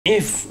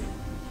If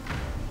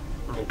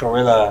the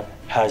gorilla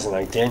has an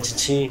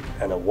identity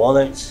and a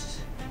wallet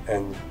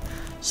and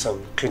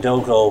some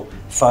Kidogo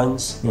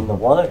funds in the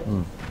wallet,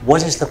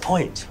 what is the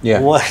point?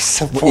 Yeah. What's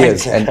the point?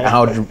 Yes, and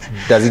how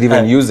does it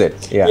even use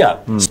it? Yeah.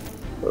 Yeah.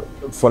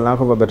 For lack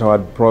of a better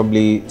word,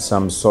 probably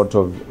some sort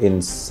of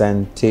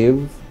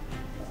incentive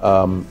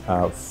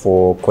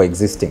for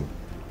coexisting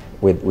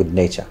with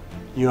nature.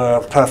 You're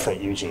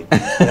perfect, Eugene.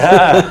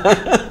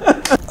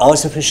 Yeah.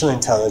 Artificial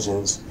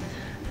intelligence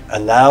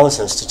allows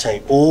us to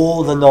take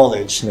all the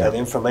knowledge and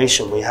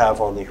information we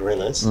have on the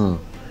gorillas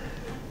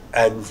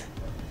and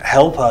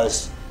help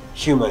us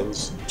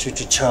humans to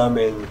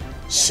determine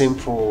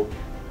simple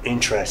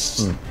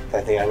interests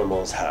that the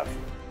animals have.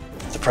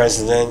 The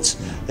president,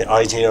 the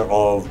idea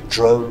of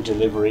drone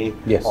delivery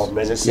of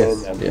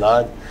medicine and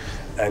blood.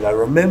 And I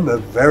remember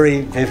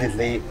very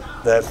vividly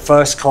the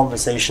first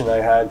conversation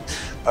I had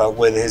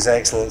with His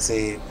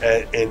Excellency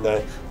in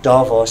the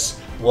Davos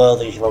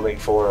World Economic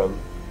Forum.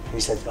 He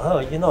said, "Oh,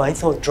 you know, I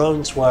thought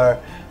drones were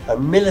a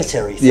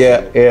military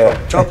thing,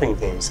 for dropping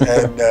things."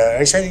 And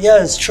I said,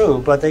 "Yeah, it's true,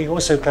 but they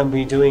also can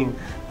be doing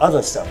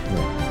other stuff."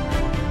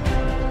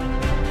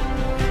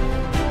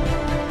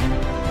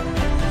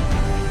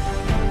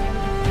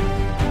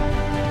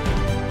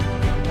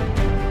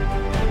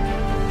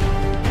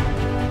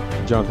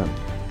 Jonathan,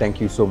 thank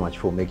you so much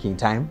for making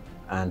time,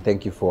 and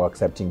thank you for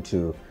accepting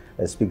to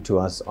speak to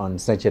us on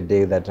such a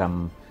day that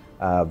I'm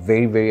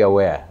very, very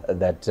aware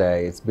that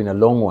it's been a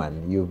long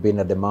one. You've been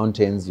at the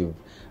mountains, you've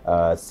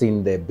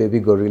seen the baby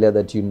gorilla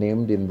that you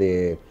named in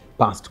the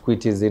past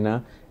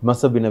Kwitizina. It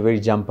must have been a very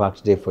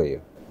jam-packed day for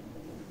you.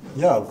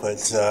 Yeah, but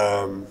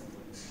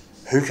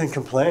who can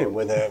complain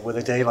with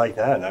a day like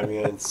that? I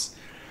mean, it's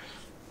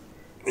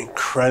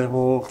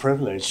incredible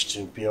privilege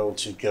to be able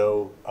to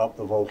go up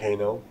the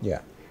volcano.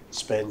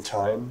 Spend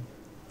time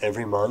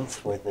every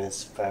month with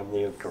this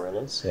family of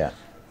gorillas.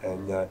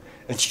 And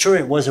it's true,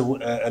 it was a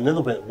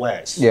little bit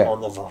wet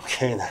on the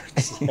volcano.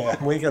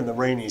 We're in the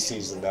rainy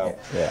season now,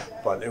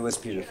 but it was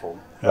beautiful,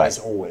 as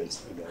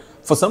always. You know.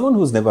 For someone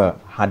who's never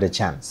had a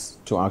chance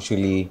to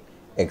actually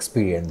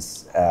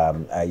experience,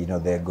 you know,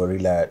 the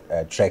gorilla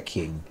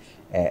trekking,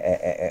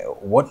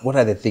 what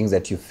are the things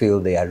that you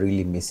feel they are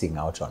really missing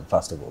out on,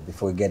 first of all,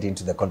 before we get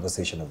into the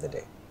conversation of the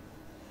day?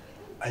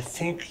 I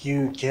think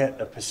you get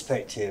a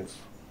perspective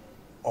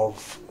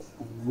of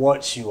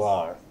what you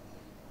are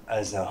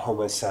as a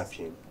Homo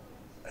sapien,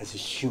 as a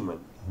human.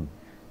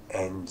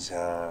 And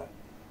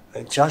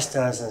just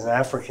as an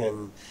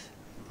African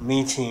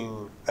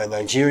meeting a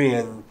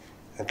Nigerian,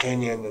 a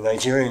Kenyan, a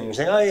Nigerian, you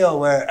say, "Oh yeah,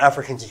 we're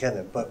African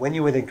together." But when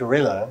you're with a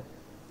gorilla,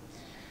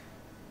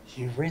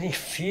 you really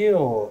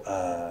feel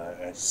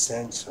a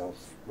sense of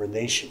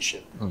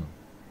relationship.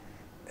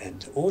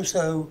 And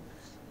also,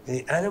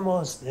 the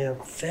animals, they're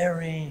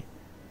very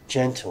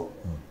gentle,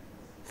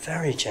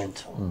 very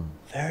gentle,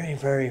 very,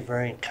 very,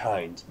 very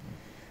kind.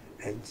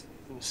 And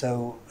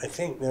so I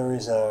think there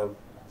is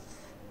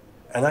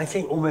and I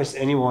think almost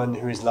anyone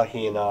who is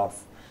lucky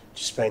enough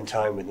to spend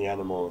time with the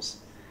animals,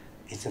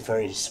 it's a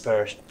very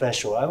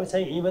special, I would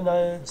say even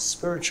a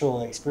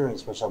spiritual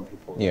experience for some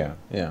people. Yeah,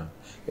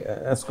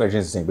 that's quite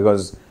interesting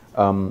because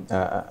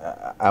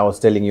I was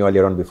telling you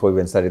earlier on before we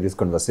even started this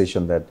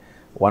conversation that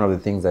one of the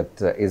things that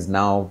is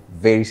now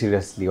very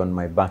seriously on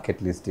my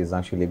bucket list is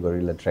actually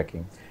gorilla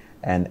trekking.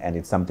 And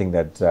it's something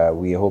that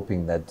we are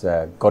hoping that,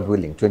 God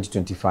willing,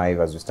 2025,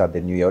 as we start the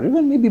new year, or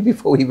even maybe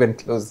before we even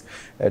close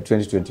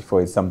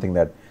 2024, is something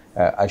that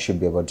I should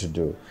be able to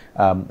do.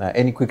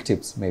 Any quick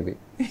tips, maybe?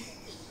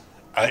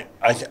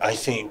 I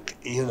think,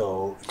 you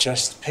know,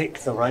 just pick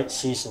the right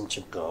season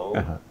to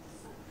go.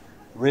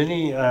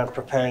 Really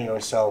prepare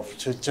yourself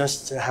to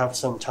just have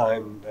some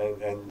time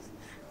and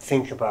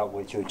think about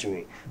what you're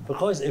doing.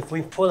 Because if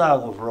we pull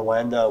out of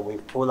Rwanda, we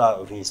pull out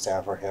of East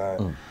Africa,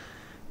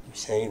 you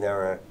say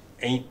there are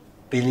 8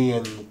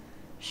 billion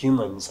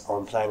humans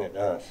on planet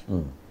Earth.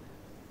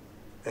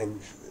 And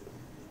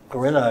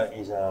gorilla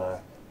is,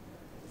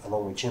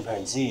 along with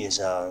chimpanzee, is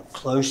our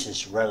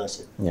closest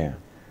relative.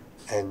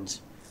 And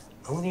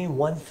only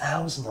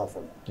 1,000 of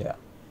them.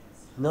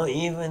 Not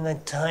even a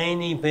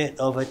tiny bit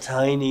of a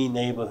tiny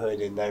neighborhood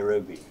in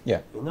Nairobi.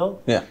 You know?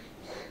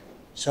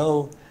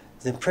 So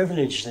the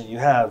privilege that you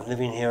have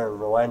living here in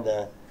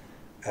Rwanda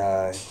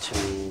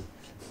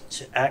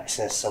to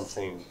access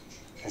something,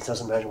 it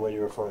doesn't matter where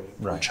you're from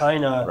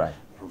China,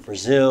 from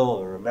Brazil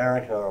or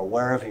America or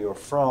wherever you're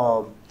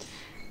from,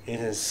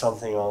 it is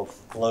something of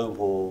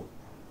global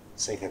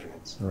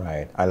significance.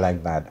 I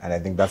like that, and I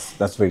think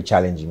that's very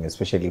challenging,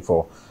 especially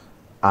for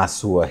us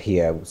who are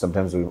here.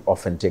 Sometimes we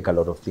often take a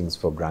lot of things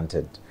for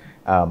granted.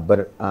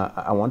 But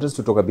I want us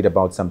to talk a bit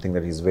about something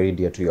that is very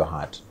dear to your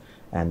heart.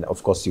 And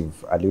of course,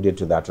 you've alluded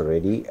to that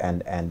already.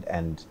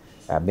 And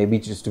maybe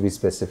just to be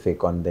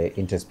specific on the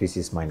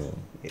interspecies mining,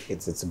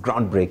 it's a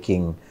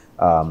groundbreaking,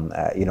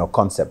 you know,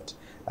 concept.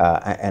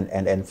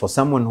 And for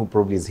someone who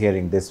probably is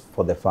hearing this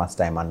for the first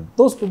time, and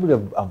those people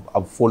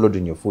have followed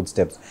in your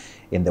footsteps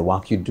in the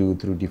work you do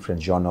through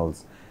different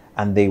journals,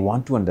 and they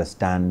want to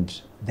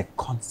understand the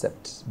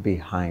concept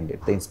behind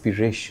it, the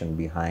inspiration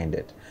behind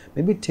it.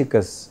 Maybe take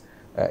us,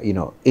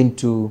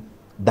 into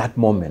that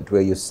moment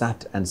where you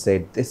sat and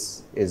said,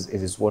 "This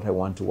is what I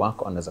want to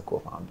work on as a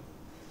co-founder."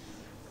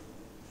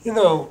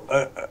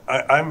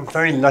 I'm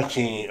very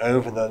lucky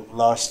over the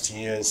last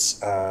years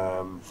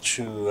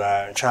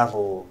to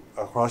travel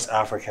across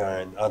Africa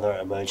and other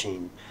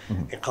emerging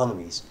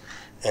economies.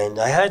 And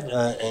I had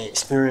an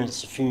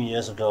experience a few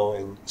years ago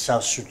in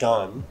South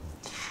Sudan.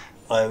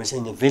 I was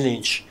in a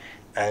village,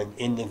 and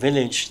in the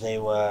village they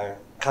were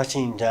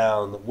cutting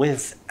down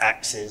with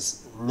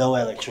axes, no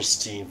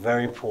electricity,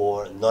 very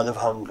poor, a lot of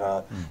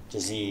hunger,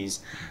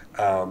 disease.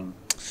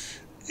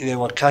 They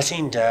were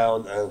cutting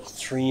down a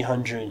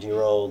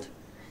 300-year-old,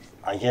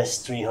 I guess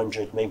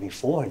 300, maybe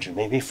 400,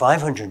 maybe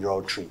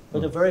 500-year-old tree,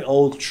 but a very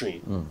old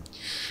tree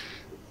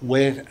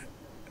with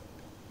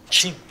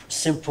cheap,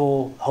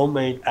 simple,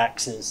 homemade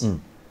axes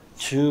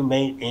to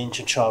make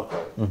into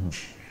charcoal.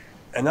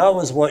 And I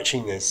was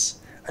watching this,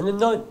 and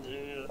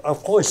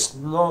of course,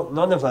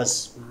 none of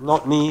us,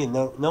 not me,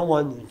 no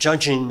one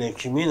judging the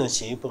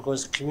community,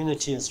 because the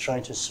community is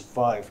trying to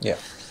survive. Yeah.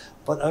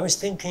 But I was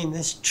thinking,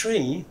 this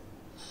tree,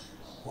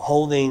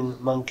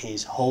 holding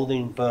monkeys,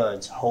 holding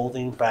birds,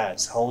 holding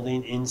bats,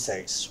 holding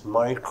insects,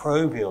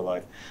 microbial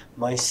life,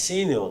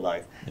 mycelial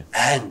life,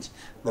 and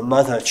the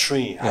mother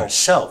tree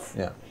herself.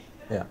 Yeah.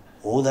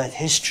 All that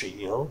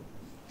history,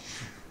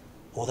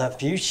 all that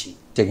beauty.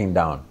 Taking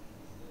down.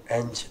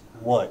 And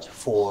what,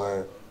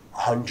 for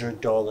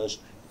 $100,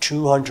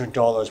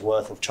 $200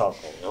 worth of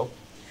charcoal,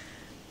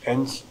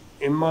 And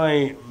in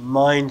my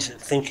mind,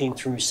 thinking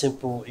through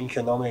simple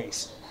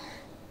economics,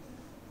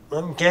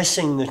 I'm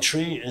guessing the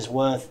tree is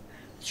worth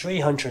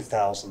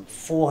 $300,000,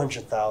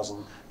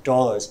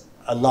 $400,000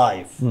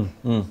 alive.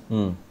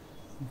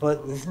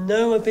 But there's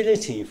no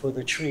ability for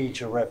the tree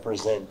to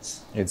represent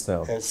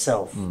itself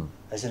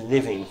as a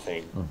living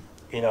thing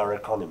in our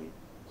economy.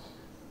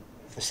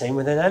 The same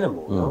with an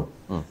animal,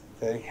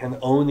 It can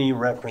only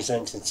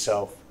represent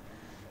itself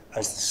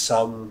as the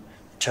sum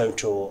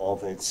total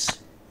of its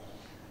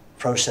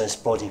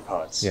processed body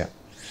parts. Yeah.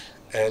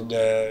 And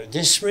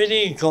this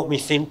really got me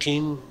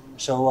thinking,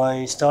 so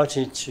I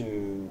started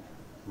to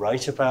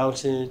write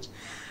about it.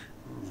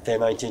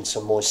 Then I did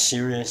some more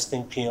serious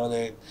thinking on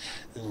it.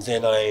 And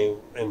then I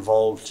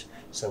involved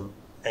some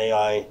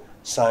AI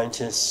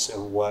scientists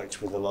and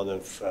worked with a lot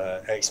of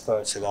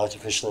experts in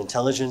artificial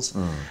intelligence.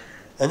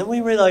 And then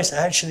we realized,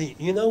 actually,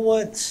 you know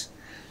what?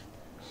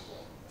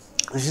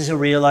 This is a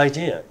real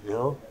idea,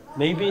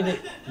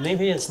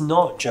 Maybe it's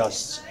not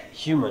just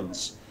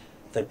humans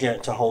that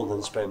get to hold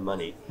and spend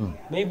money.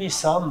 Maybe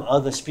some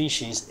other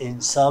species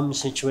in some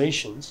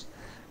situations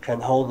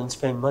can hold and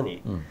spend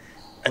money.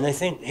 And I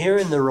think here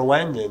in the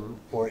Rwandan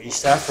or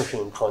East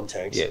African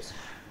context,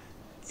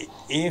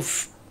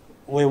 if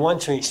we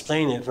want to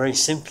explain it very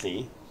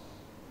simply,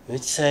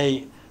 let's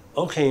say,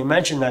 okay,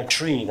 imagine that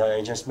tree that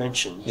I just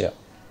mentioned. Yeah.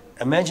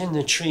 Imagine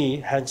the tree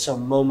had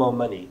some Momo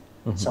money,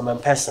 some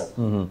M-Pesa.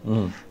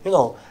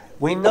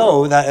 We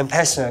know that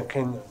M-Pesa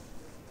can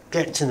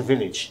get to the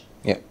village.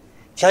 Yeah.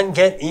 Can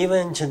get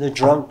even to the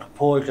drunk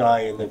poor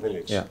guy in the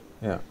village. Yeah.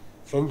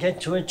 Can get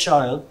to a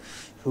child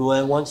who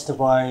wants to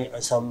buy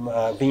some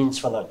beans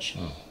for lunch.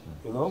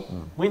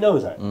 We know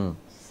that.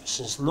 This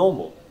is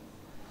normal.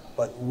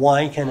 But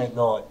why can it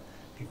not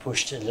be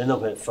pushed a little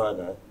bit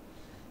further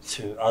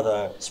to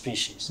other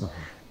species?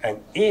 And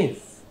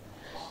if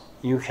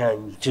you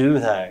can do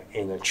that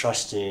in a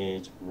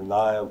trusted,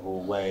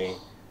 reliable way,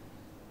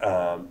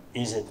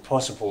 is it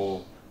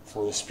possible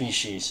for the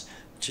species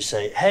to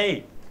say,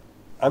 hey,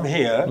 I'm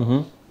here,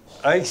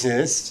 I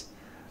exist,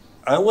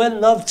 I would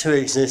love to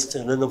exist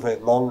a little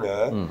bit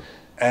longer,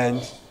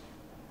 and,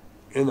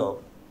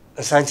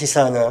 Asante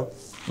Sana,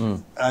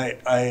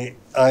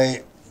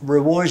 I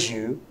reward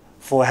you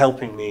for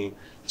helping me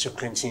to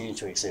continue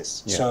to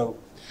exist. Yeah. So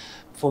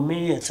for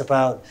me, it's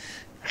about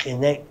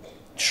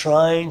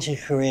trying to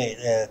create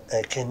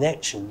a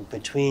connection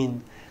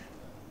between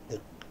the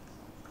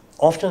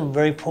often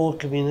very poor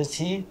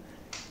community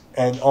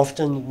and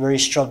often very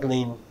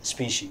struggling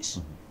species.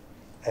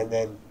 And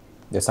then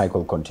the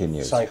cycle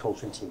continues.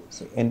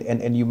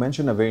 And you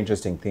mentioned a very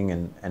interesting thing,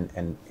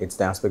 and it's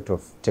the aspect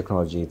of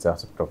technology, it's the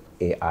aspect of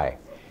AI.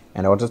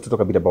 And I want us to talk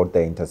a bit about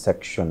the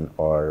intersection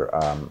of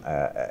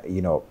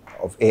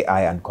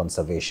AI and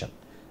conservation.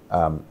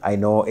 I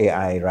know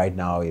AI right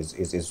now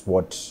is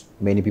what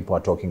many people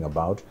are talking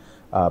about,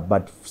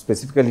 but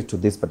specifically to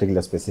this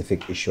particular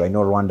specific issue, I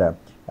know Rwanda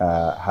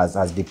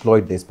has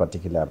deployed this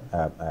particular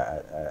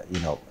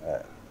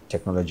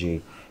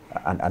technology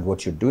and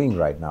what you're doing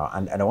right now.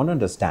 And I want to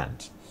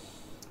understand,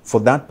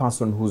 for that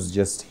person who's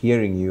just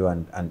hearing you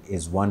and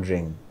is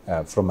wondering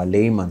from a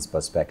layman's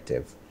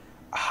perspective,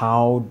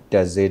 how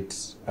does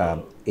it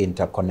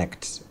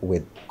interconnect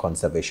with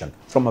conservation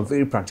from a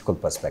very practical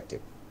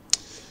perspective?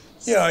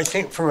 Yeah, I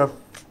think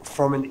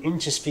from an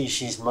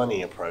interspecies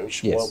money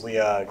approach, what we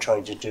are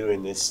trying to do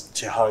in this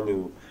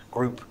Tehanu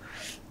group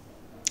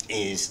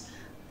is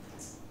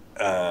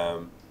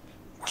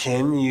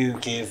can you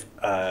give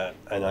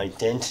an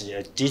identity,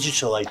 a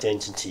digital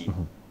identity,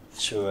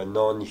 to a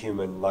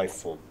non-human life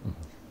form?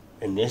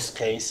 In this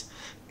case,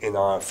 in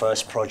our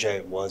first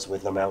project was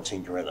with the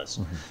mountain gorillas.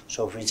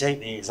 So if we take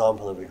the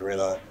example of a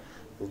gorilla,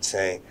 we'd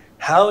say,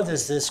 how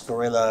does this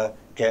gorilla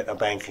get a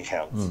bank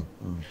account?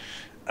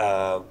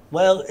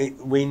 Well,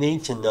 we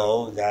need to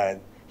know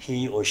that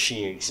he or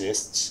she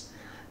exists,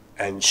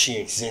 and she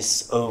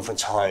exists over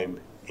time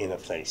in a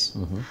place.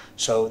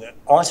 So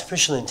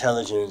artificial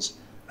intelligence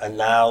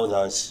allowed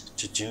us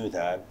to do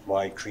that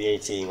by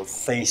creating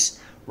face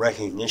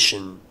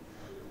recognition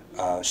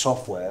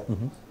software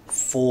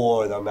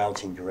for the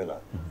mountain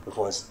gorilla,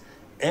 because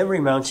every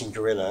mountain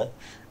gorilla,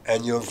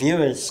 and your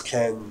viewers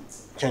can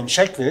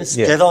check this,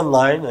 get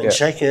online and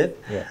check it.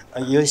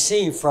 You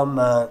see from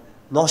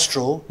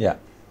nostril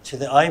to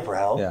the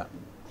eyebrow,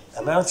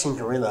 a mountain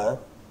gorilla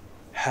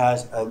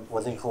has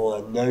what they call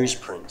a nose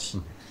print,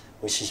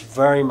 which is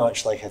very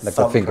much like a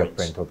thumbprint.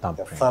 Fingerprint or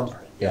thumbprint. A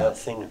thumbprint, a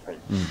fingerprint.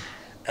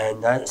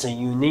 And that's a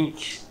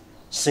unique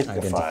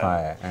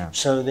signifier.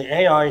 So the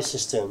AI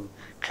system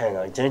can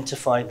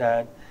identify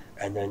that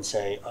and then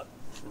say,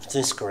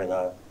 this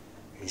gorilla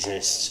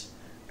exists,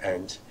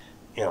 and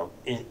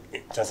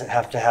it doesn't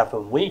have to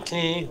happen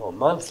weekly or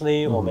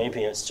monthly, or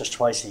maybe it's just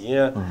twice a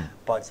year,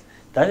 but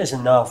that is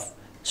enough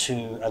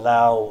to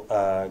allow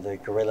the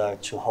gorilla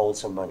to hold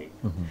some money.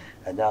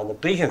 And now the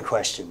bigger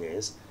question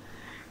is,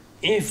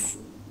 if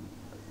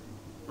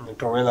the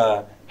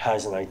gorilla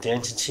has an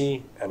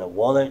identity and a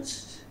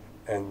wallet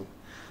and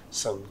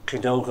some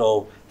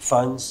Kidogo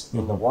funds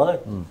in the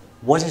wallet,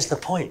 what is the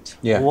point?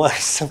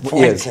 What's the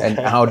point? Yes, and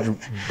how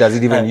does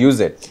it even use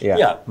it?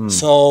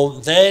 So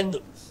then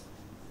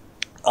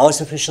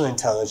artificial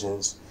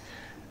intelligence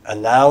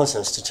allows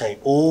us to take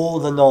all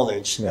the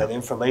knowledge and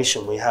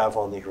information we have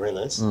on the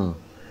gorillas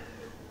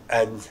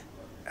and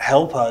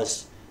help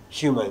us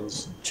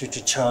humans to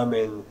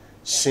determine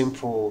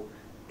simple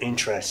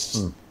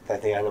interests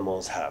that the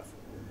animals have.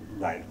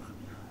 Like,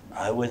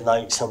 I would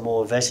like some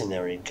more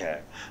veterinary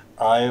care.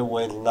 I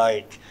would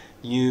like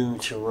you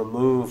to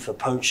remove the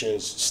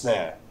poacher's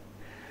snare.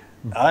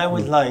 I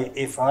would like,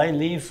 if I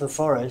leave the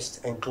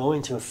forest and go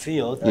into a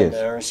field and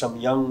there are some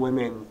young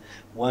women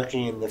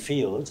working in the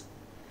field,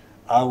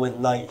 I would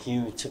like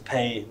you to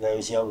pay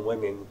those young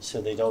women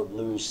so they don't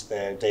lose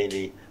their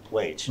daily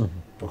wage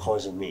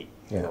because of me.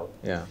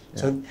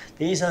 So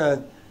these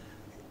are,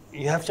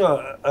 you have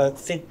to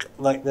think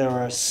like there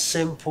are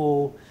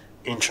simple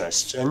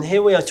interests. And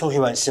here we are talking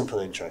about simple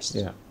interests,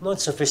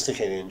 not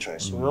sophisticated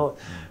interests.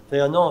 They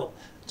are not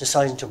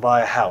deciding to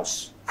buy a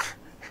house.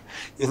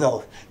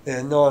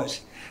 They're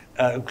not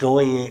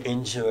going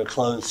into a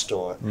clothes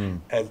store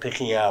and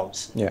picking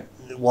out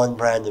one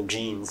brand of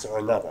jeans or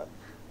another.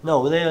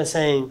 No, they are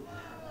saying,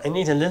 I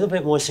need a little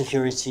bit more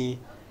security,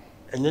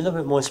 a little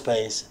bit more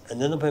space, a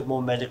little bit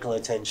more medical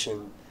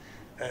attention,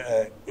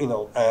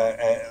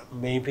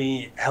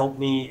 maybe help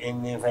me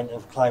in the event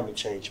of climate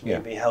change,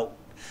 maybe help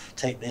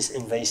take this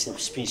invasive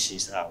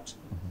species out.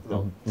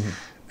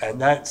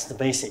 And that's the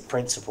basic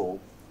principle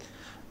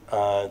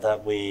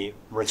that we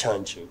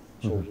return to.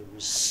 So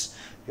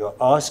you're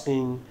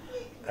asking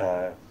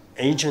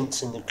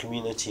agents in the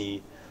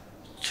community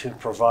to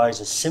provide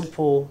a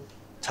simple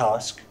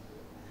task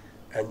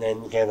and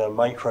then get a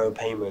micro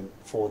payment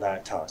for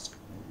that task.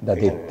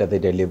 That they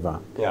deliver.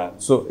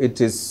 So it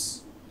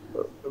is,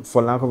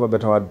 for lack of a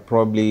better word,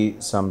 probably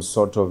some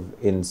sort of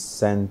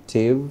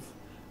incentive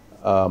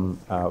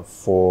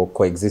for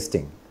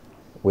coexisting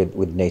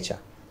with nature.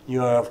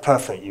 You are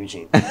perfect,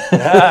 Eugene.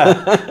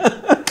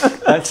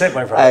 That's it,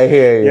 my friend. I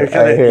hear you. You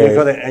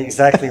got it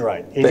exactly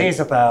right. It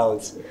is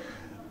about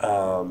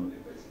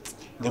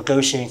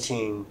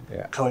negotiating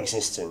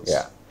coexistence.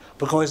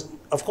 Because,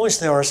 of course,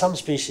 there are some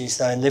species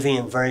that are living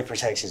in very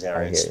protected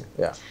areas. I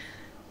hear you.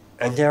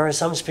 And there are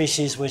some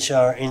species which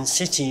are in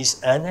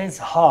cities, and it's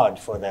hard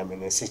for them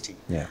in a city.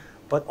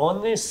 But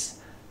on this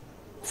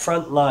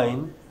front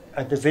line,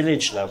 at the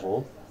village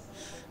level,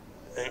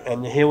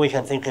 and here we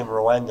can think of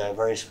Rwanda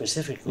very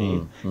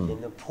specifically,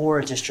 in the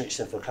poorer districts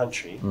of the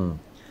country,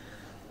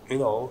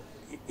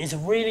 it's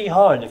really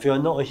hard if you're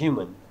not a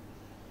human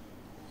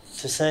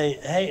to say,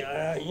 hey,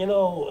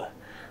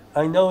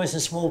 I know it's a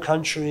small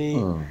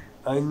country,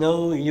 I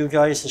know you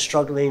guys are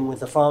struggling with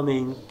the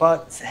farming,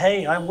 but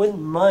hey, I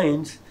wouldn't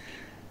mind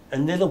a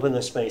little bit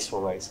of space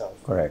for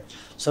myself. Correct.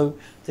 So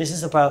this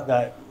is about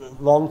that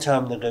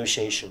long-term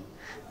negotiation.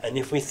 And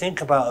if we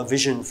think about a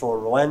vision for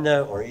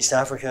Rwanda or East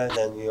Africa,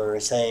 then you're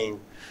saying,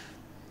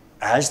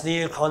 as the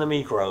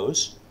economy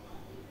grows,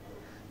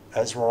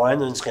 as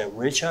Rwandans get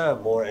richer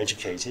and more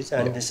educated,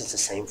 and this is the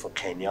same for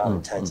Kenya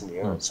and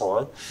Tanzania and so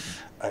on,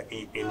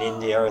 in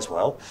India as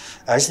well,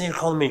 as the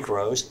economy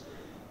grows,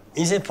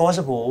 is it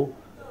possible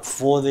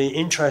for the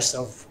interest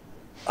of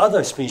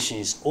other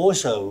species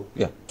also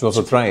to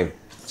also thrive?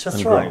 To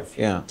thrive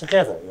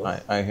together.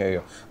 I hear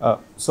you.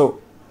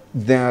 So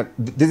this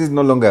is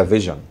no longer a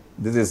vision.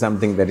 This is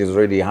something that is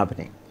already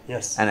happening.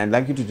 Yes. And I'd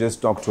like you to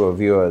just talk to our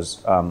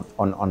viewers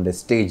on the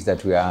stage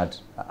that we are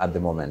at the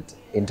moment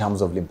in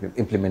terms of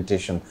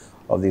implementation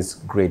of this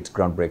great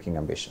groundbreaking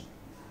ambition?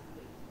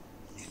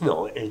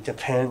 No, it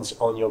depends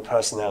on your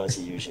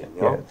personality, Eugene.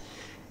 You know?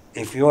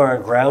 Yeah. If you're a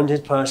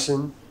grounded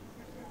person,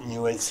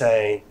 you would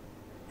say,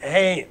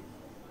 hey,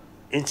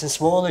 it's a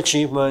small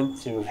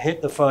achievement to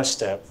hit the first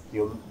step.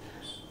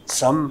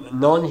 Some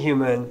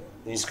non-human,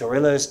 these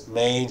gorillas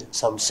made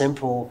some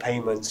simple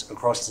payments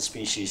across the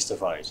species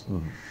divide.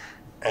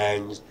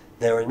 And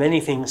there are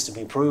many things to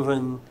be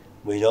proven.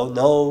 We don't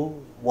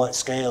know what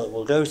scale it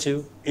will go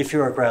to if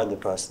you're a grounded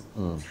person.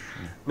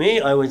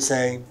 Me, I would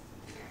say,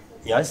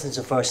 yes, it's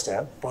a first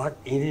step, but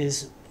it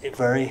is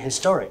very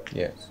historic.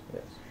 Yes,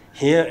 yes.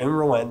 Here in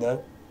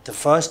Rwanda, the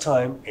first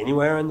time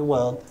anywhere in the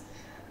world,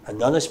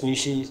 another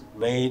species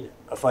made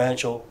a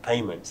financial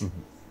payment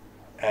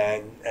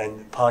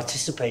and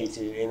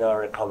participated in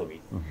our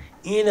economy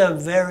in a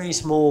very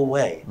small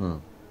way.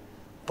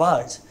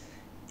 But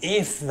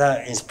if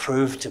that is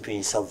proved to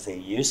be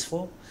something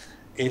useful,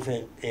 if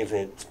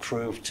it's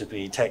proved to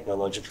be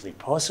technologically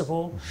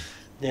possible,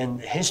 then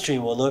history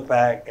will look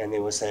back and they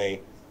will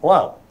say,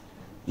 wow,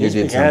 this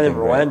began in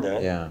Rwanda.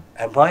 Right. Yeah.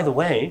 And by the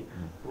way,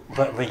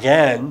 but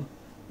began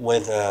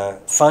with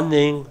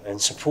funding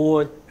and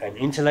support and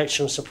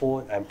intellectual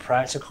support and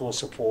practical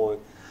support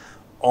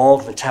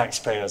of the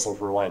taxpayers of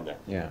Rwanda.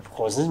 Yeah. Of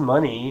course, this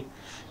money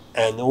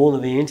and all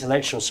of the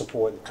intellectual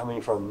support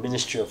coming from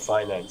Ministry of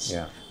Finance,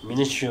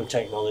 Ministry of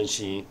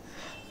Technology,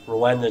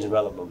 Rwanda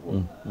Development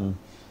Board,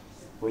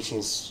 which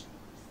is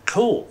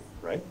cool,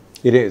 right?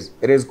 It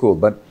is cool.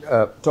 But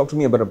talk to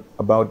me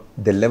about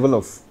the level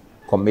of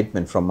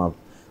commitment from a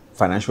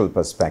financial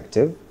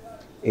perspective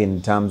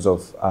in terms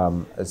of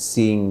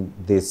seeing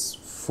this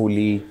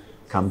fully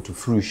come to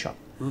fruition.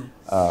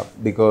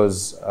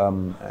 Because,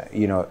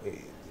 you know,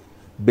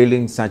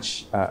 building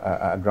such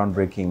a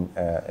groundbreaking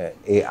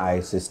AI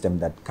system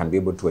that can be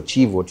able to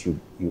achieve what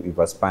you've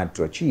aspired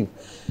to achieve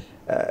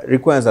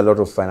requires a lot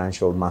of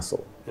financial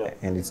muscle. Yeah.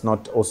 And it's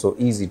not also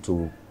easy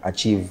to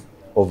achieve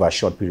over a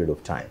short period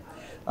of time.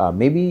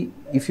 Maybe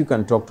if you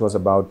can talk to us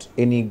about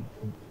any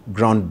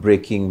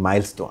groundbreaking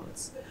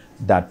milestones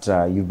that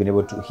you've been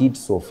able to hit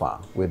so far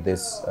with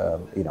this,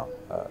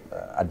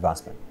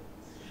 advancement.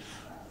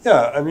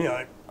 Yeah, I mean,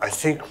 I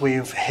think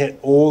we've hit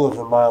all of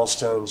the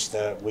milestones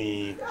that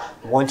we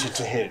wanted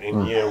to hit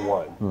in year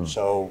one.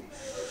 So,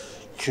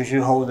 could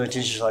you hold a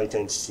digital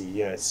identity?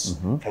 Yes.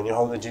 Can you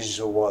hold a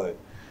digital wallet?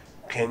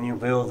 Can you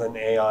build an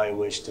AI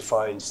which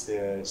defines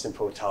the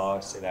simple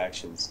tasks and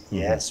actions?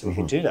 Yes, we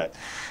can do that.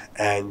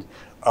 And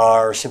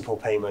are simple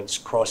payments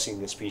crossing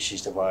the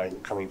species divide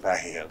and coming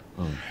back again?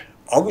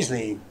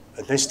 Obviously,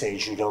 at this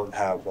stage, you don't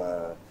have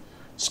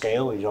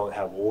scale, you don't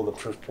have all the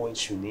proof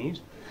points you need.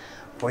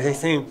 But I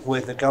think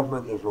with the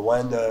government of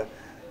Rwanda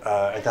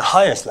at the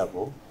highest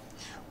level,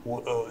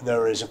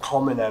 there is a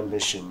common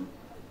ambition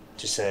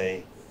to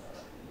say,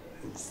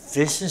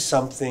 this is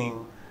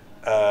something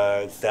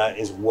that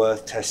is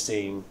worth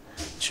testing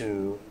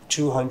to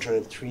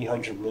 $200,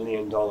 $300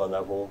 million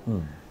level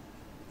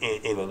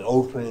in an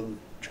open,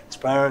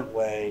 transparent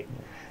way.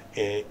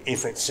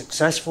 If it's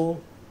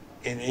successful,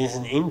 it is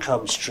an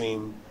income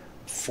stream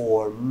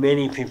for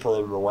many people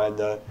in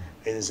Rwanda.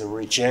 It is a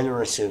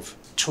regenerative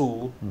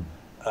tool.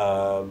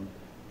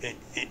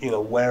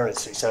 Where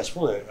it's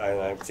successful, and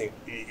I think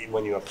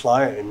when you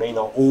apply it, it may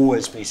not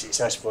always be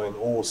successful in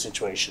all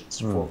situations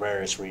for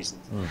various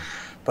reasons.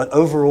 But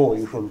overall,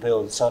 you can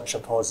build such a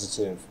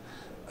positive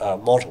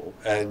model.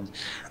 And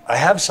I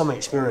have some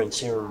experience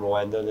here in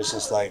Rwanda. This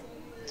is like,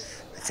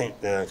 I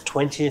think the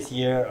 20th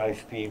year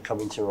I've been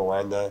coming to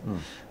Rwanda.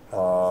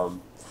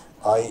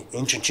 I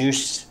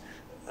introduced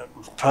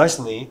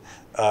personally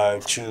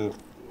to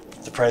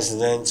the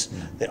president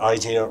the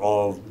idea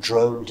of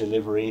drone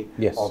delivery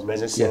of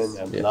medicine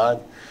and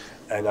blood.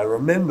 And I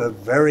remember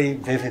very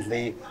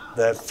vividly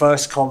the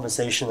first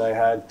conversation I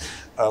had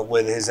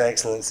with His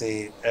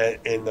Excellency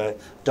in the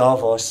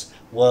Davos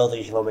World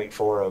Economic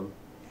Forum.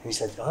 He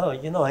said,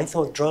 I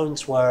thought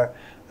drones were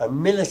a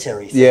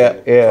military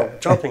thing for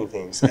dropping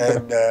things.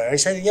 And I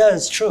said, yeah,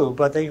 it's true,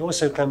 but they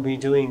also can be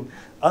doing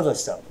other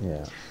stuff.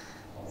 Yeah.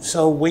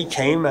 So we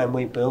came and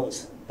we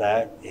built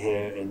that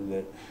here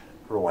in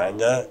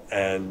Rwanda,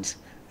 and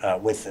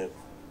with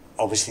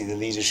obviously the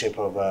leadership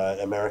of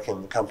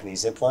American company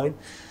Zipline.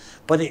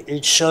 But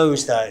it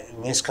shows that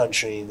in this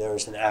country there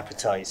is an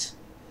appetite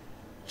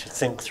to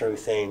think through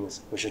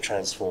things which are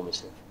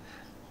transformative.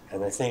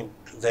 And I think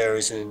there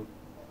is an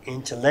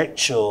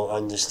intellectual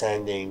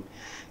understanding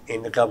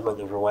in the government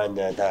of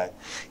Rwanda that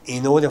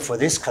in order for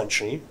this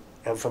country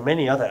and for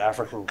many other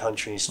African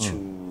countries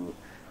to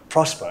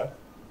prosper,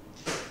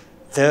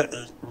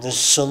 the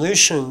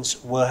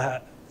solutions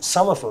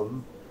some of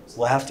them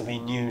will have to be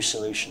new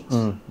solutions.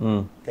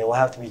 They will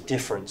have to be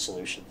different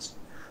solutions.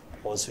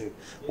 We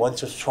want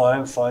to try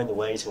and find a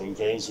way to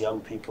engage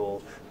young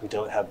people who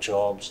don't have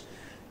jobs.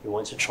 We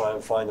want to try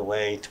and find a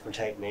way to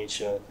protect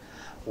nature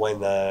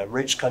when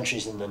rich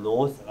countries in the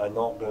north are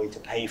not going to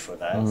pay for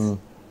that,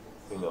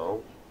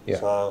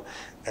 So,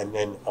 and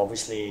then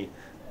obviously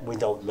we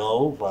don't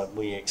know, but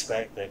we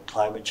expect that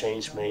climate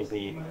change may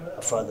be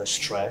a further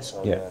stress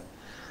on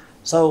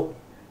So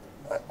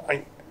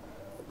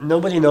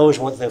nobody knows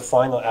what the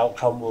final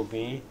outcome will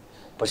be,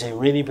 but I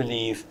really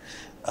believe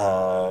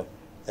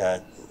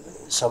that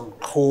some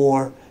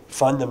core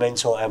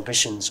fundamental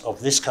ambitions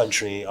of this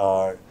country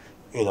are,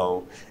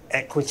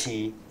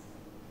 equity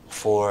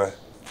for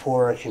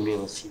poorer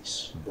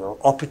communities,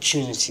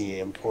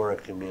 opportunity in poorer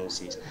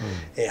communities.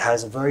 It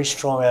has a very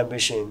strong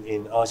ambition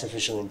in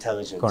artificial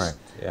intelligence. Correct.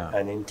 Yeah.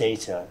 And in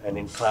data and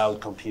in cloud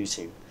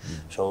computing.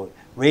 So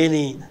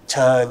really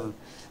turn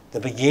the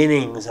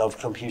beginnings of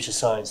computer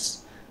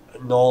science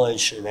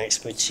knowledge and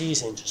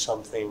expertise into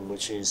something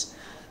which is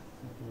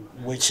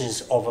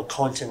of a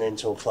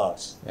continental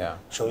class. Yeah.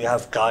 So you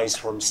have guys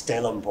from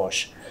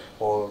Stellenbosch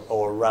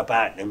or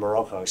Rabat in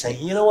Morocco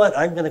saying, you know what,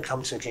 I'm going to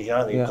come to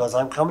Kigali because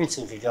I'm coming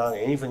to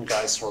Kigali. And even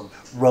guys from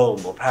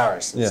Rome or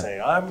Paris and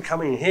say, I'm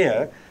coming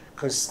here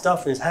because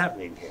stuff is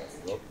happening here.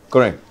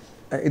 Correct.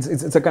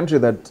 It's a country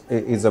that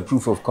is a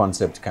proof of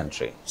concept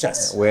country.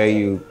 Yes. Where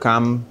you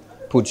come,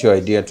 put your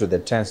idea to the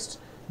test,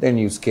 then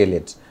you scale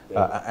it.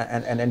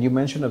 And you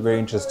mentioned a very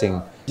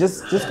interesting,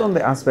 just on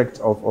the aspect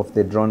of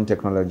the drone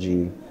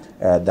technology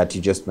that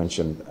you just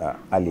mentioned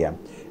earlier.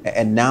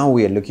 And now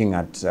we are looking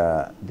at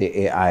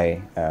the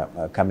AI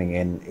coming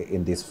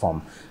in this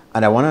form.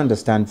 And I want to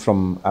understand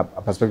from a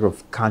perspective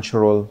of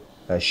cultural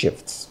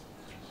shifts.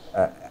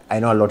 I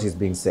know a lot is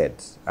being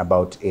said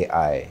about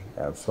AI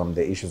from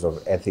the issues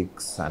of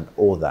ethics and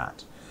all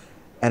that.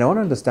 And I want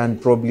to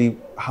understand probably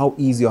how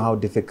easy or how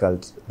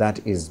difficult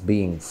that is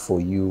being for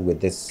you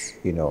with this,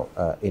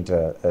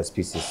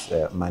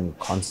 interspecies money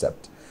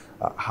concept.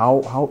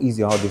 How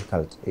easy or how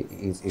difficult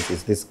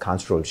is this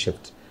cultural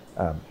shift,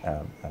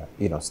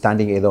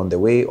 standing either on the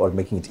way or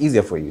making it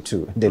easier for you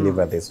to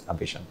deliver this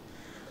ambition?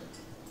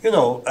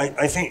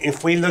 I think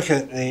if we look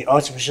at the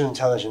artificial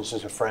intelligence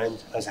as a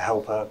friend, as a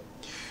helper,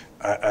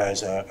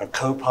 as a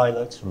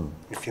co-pilot,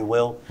 if you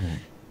will,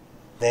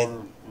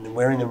 then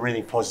we're in a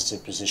really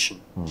positive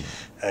position.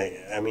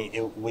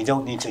 We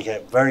don't need to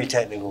get very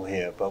technical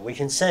here, but we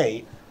can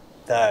say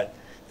that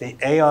the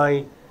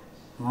AI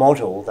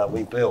model that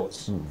we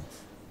built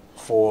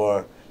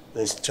for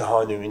this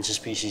Tehanu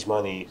interspecies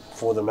money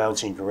for the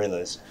mountain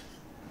gorillas,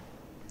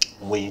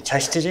 we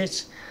tested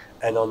it,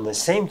 and on the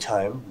same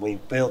time we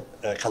built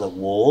a kind of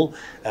wall,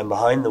 and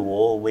behind the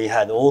wall we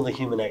had all the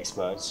human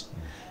experts.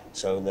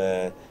 So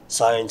the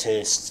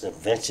scientists, the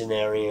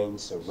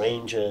veterinarians, the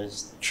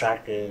rangers, the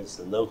trackers,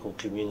 the local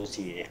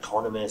community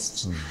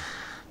economists.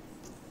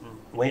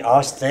 We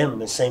asked them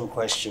the same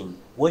question.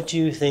 What do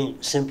you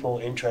think simple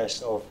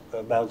interests of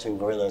mountain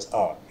gorillas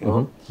are?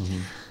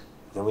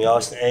 And we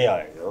asked the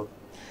AI.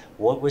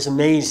 What was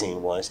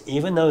amazing was,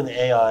 even though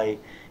the AI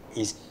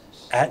is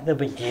at the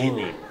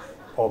beginning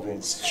of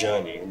its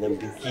journey, in the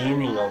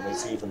beginning of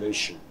its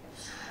evolution,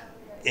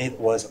 it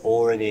was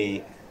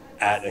already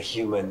at a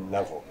human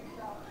level.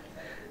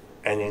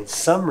 And in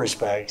some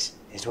respects,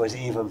 it was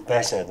even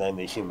better than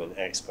the human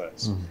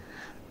experts.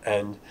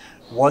 And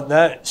what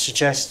that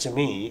suggests to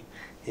me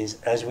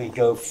is, as we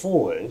go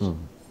forward,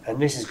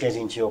 and this is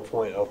getting to your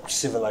point of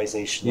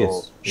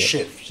civilizational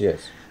shift,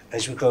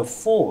 as we go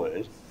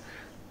forward,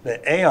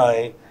 the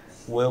AI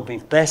will be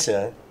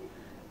better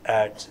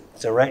at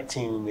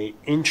directing the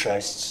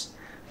interests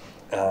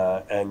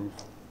and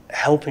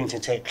helping to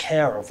take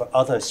care of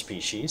other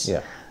species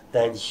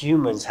than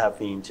humans have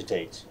been to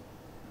date.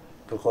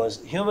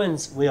 Because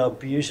humans, we are a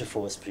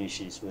beautiful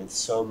species with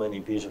so many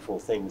beautiful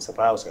things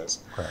about us.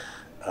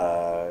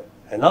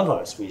 I love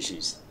our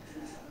species,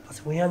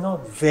 but we are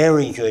not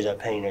very good at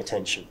paying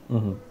attention.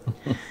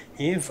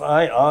 If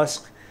I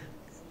ask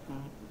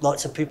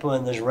lots of people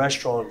in this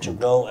restaurant to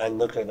go and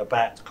look at a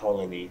bat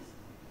colony,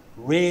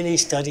 really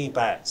study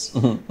bats,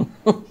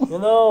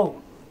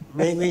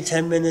 maybe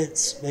 10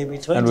 minutes, maybe 20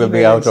 minutes. And we'll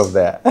be out of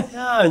there.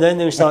 And then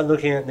they start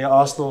looking at the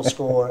Arsenal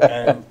score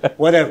and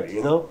whatever,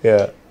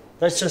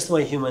 That's just the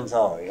way humans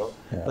are,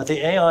 But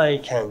the AI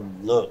can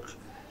look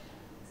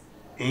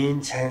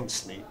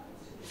intensely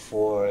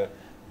for a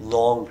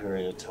long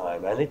period of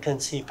time, and it can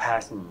see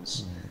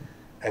patterns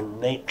and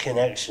make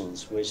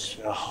connections which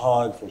are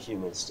hard for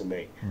humans to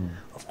make.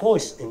 Of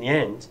course, in the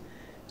end,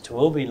 it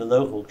will be the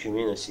local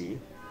community,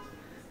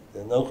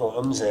 the local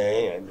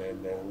umze and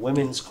the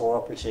women's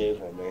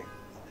cooperative and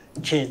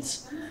the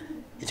kids.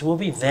 It will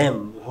be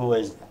them who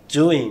is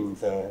doing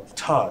the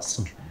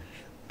task,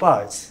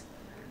 but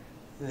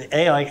the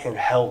AI can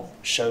help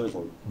show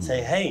them.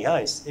 Say, hey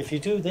guys, if you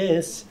do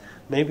this,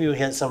 maybe you'll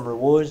get some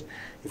reward.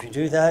 If you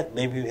do that,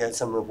 maybe you get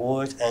some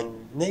reward,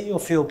 and maybe you'll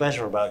feel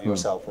better about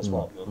yourself as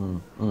well.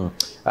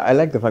 I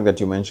like the fact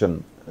that you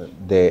mentioned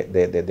the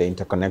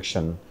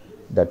interconnection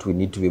that we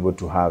need to be able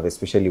to have,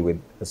 especially with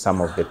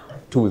some of the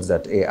tools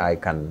that AI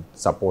can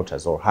support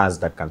us or has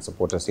that can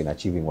support us in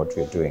achieving what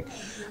we're doing.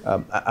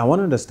 I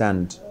want to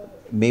understand,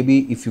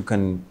 maybe if you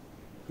can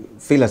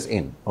fill us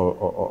in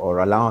or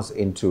allow us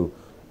into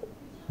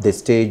the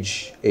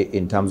stage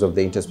in terms of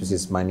the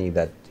interspecies money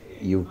that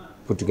you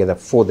put together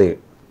for the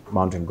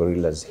mountain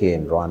gorillas here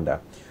in Rwanda.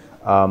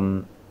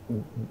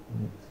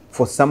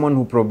 For someone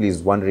who probably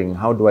is wondering,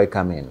 how do I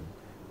come in?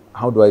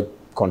 How do I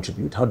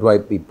contribute? How do I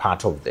be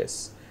part of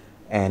this?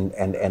 And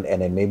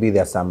then maybe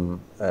there's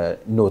some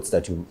notes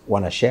that you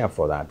want to share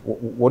for that.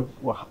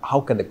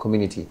 How can the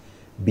community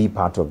be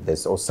part of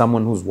this? Or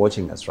someone who's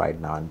watching us right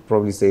now and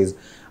probably says,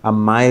 I'm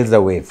miles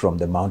away from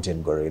the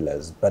mountain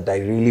gorillas, but I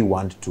really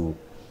want to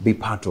be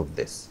part of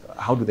this.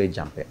 How do they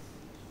jump in?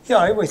 Yeah,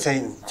 I would say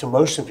to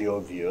most of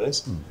your viewers,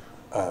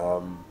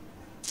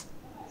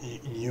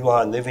 you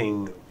are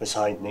living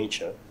beside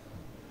nature.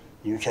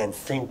 You can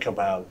think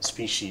about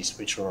species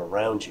which are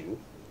around you.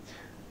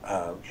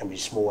 Can be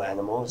small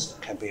animals,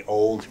 can be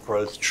old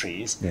growth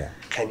trees,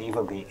 can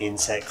even be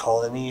insect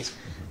colonies,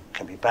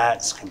 can be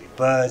bats, can be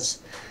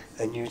birds.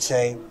 And you'd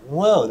say,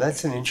 well,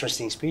 that's an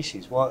interesting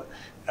species. Well,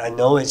 I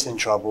know it's in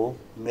trouble.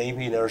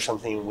 Maybe there's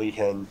something we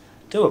can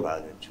do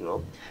about it, you know.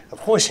 Of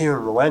course, here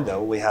in Rwanda,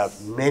 we have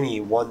many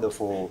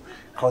wonderful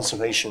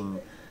conservation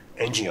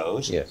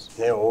NGOs. Yes.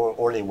 They're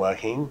already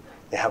working.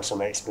 They have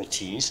some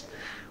expertise.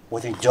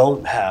 What they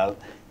don't have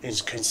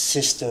is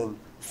consistent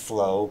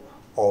flow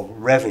of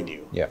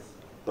revenue. Yeah.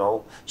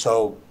 No?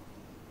 So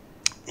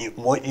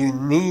what you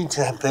need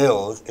to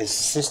build is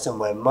a system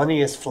where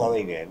money is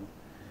flowing in,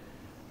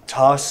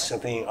 tasks are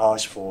being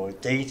asked for,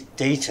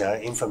 data,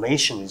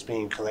 information is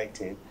being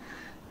collected,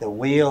 the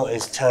wheel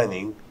is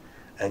turning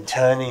and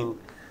turning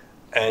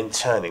and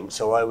turning.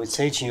 So I would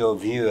say to your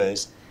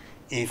viewers,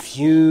 if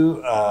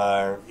you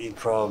are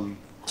from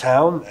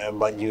town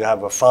but you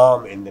have a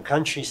farm in the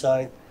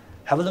countryside,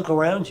 have a look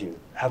around you.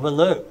 Have a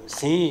look,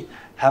 see,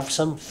 have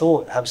some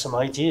thought, have some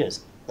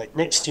ideas. Like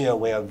next year,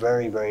 we are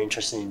very, very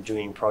interested in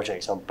doing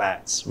projects on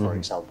bats, for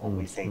example.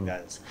 We think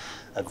that's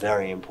a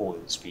very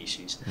important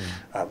species.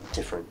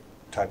 Different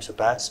types of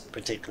bats,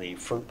 particularly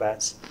fruit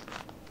bats.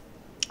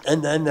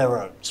 And then there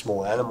are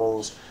small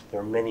animals. There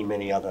are many,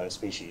 many other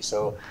species.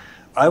 So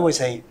I would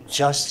say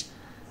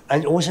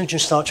and also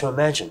just start to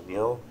imagine, you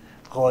know,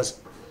 because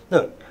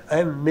look,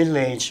 I'm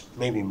middle-aged,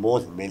 maybe more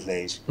than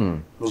middle-aged,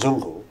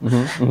 Mzungu.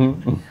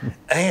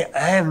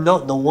 I am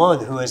not the one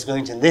who is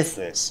going to live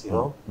this, you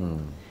know.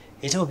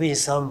 It will be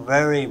some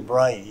very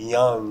bright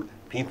young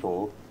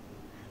people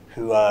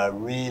who are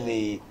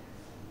really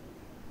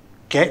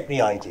get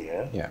the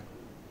idea,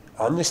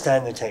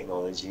 understand the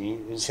technology,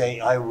 and say,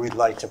 I would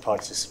like to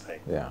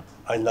participate.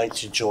 I'd like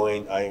to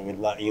join. I would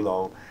like,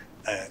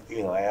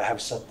 I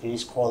have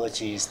these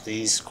qualities,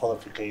 these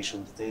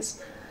qualifications,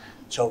 this.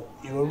 So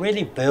you're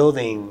really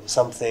building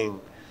something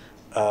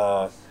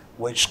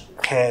which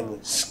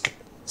can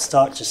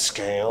start to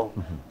scale,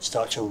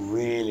 start to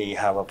really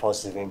have a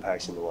positive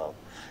impact in the world.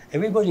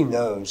 Everybody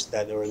knows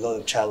that there are a lot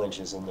of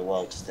challenges in the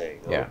world today.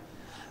 You know?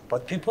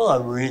 But people are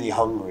really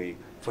hungry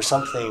for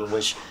something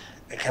which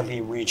can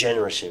be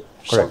regenerative,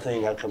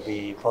 something that can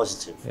be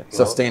positive.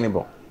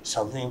 Sustainable.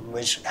 Something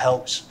which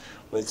helps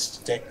with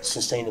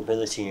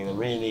sustainability and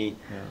really,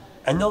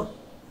 and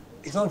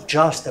it's not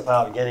just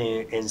about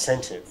getting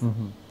incentive.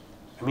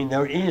 I mean,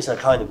 there is a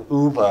kind of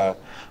Uber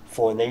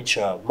for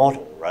nature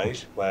model,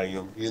 right? Where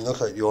you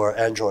look at your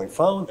Android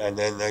phone and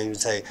then you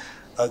say,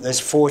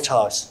 there's 4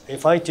 tasks.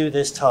 If I do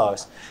this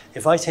task,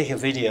 if I take a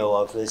video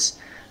of this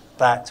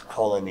bat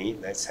colony,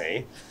 let's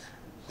say,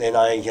 then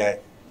I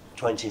get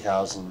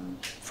 20,000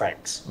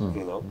 francs,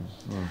 you know.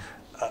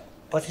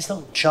 But it's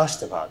not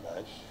just about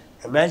that.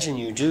 Imagine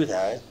you do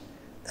that,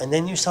 and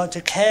then you start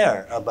to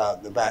care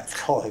about the bat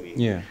colony.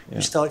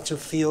 You start to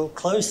feel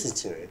closer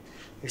to it.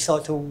 You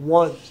start to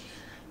want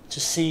to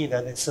see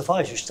that it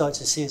survives. You start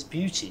to see its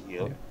beauty, you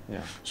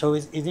know. So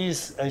it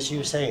is, as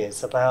you say,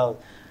 it's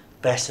about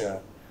better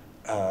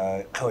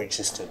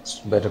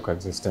coexistence. Better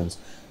coexistence.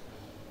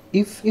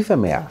 If I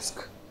may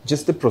ask,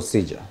 just the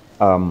procedure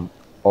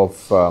of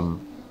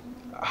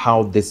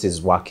how this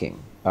is working.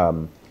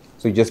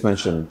 So you just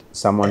mentioned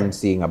someone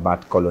seeing a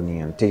bat colony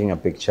and taking a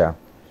picture,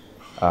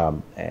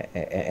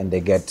 and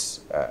they get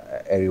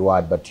a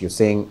reward, but you're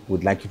saying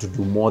we'd like you to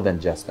do more than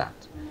just that.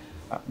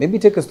 Maybe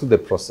take us through the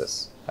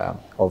process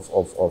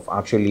of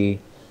actually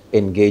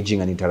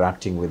engaging and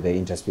interacting with the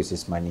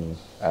interspecies money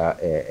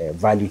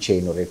value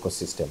chain or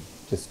ecosystem.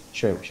 Just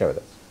share with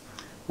us.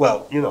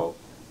 Well, you know,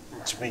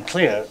 to be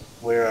clear,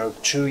 we're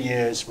 2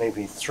 years,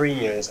 maybe 3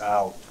 years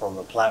out from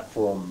a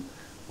platform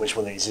which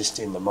will exist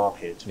in the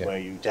market, where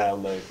you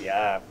download the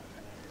app,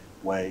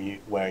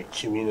 where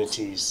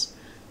communities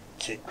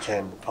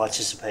can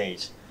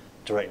participate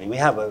directly. We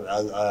have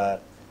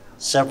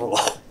several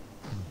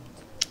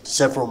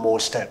more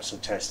steps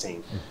of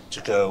testing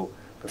to go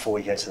before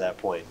we get to that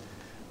point.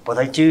 But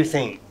I do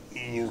think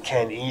you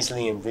can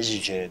easily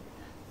envisage it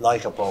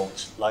like a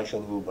Bolt, like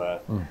an Uber,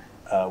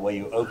 where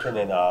you open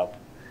it up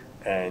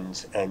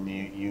and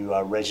you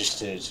are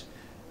registered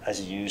as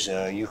a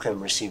user. You can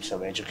receive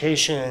some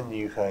education,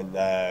 you can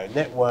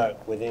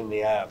network within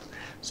the app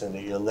so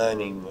that you're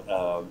learning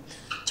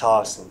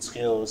tasks and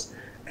skills,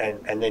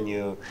 and then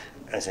you,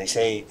 as I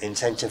say,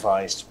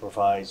 incentivized to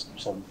provide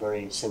some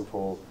very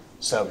simple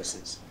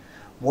services.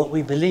 What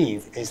we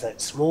believe is that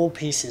small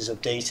pieces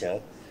of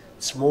data,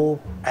 small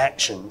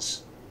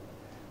actions,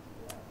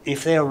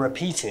 if they are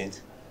repeated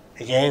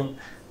again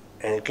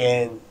and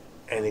again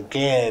and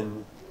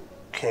again,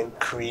 can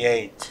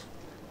create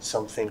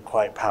something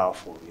quite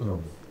powerful,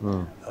 you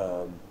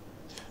know.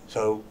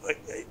 So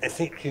I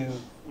think you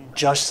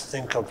just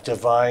think of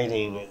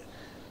dividing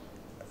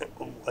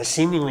a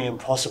seemingly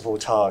impossible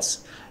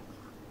task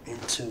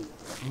into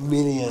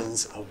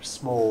millions of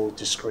small,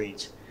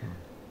 discrete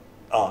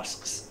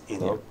asks, you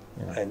know,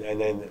 and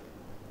then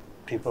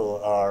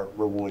people are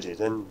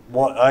rewarded. And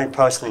what I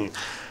personally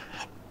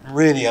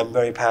really am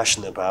very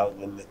passionate about,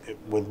 and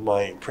with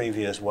my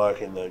previous work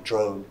in the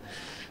drone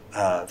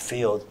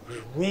field,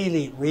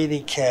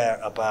 really care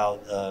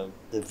about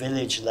the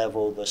village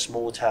level, the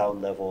small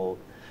town level,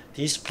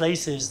 these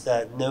places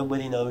that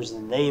nobody knows the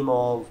name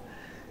of,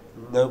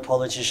 no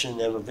politician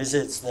ever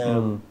visits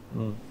them,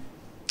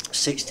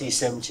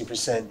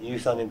 60-70%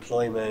 youth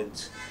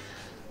unemployment,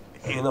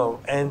 you know,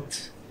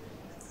 and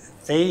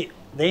they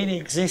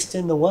exist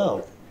in the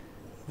world.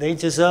 They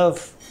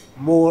deserve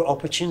more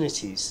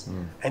opportunities,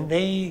 and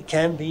they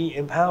can be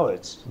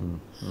empowered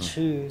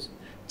to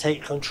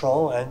take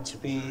control and to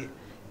be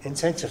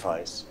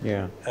incentivized.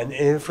 Yeah. And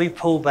if we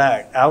pull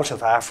back out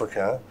of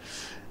Africa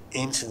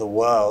into the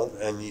world,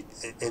 and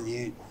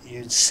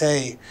you'd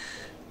say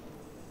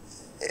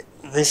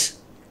this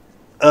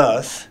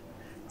Earth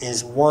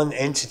is one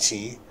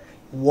entity,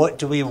 what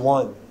do we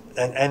want?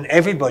 And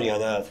everybody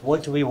on Earth,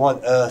 what do we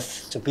want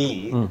Earth to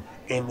be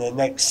in the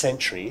next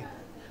century?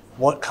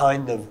 What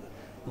kind of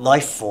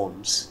life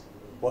forms,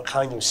 what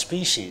kind of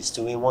species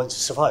do we want to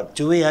survive?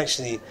 Do we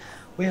actually,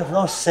 we have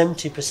lost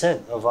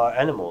 70% of our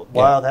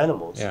wild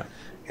animals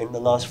in the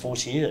last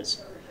 40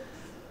 years.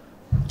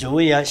 Do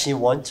we actually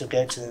want to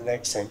get to the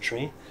next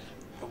century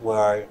where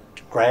our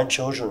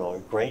grandchildren or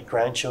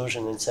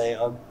great-grandchildren and say,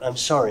 I'm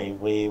sorry,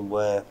 we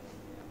were,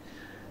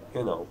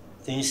 you know,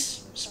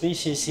 these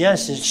species,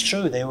 yes, it's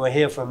true, they were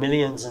here for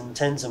millions and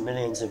tens of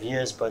millions of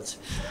years, but,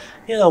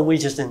 you know, we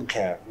just didn't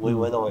care. We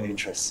were not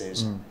interested.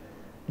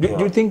 Do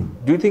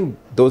you think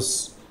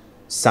those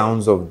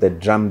sounds of the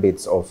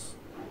drumbeats of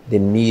the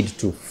need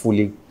to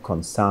fully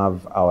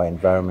conserve our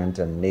environment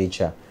and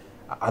nature,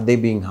 are they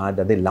being heard?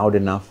 Are they loud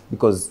enough?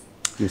 Because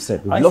you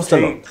said we've lost a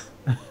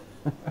lot.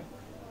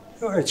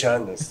 You're a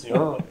journalist,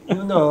 you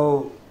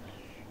know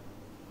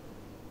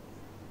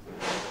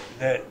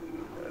that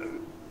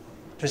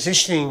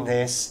positioning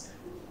this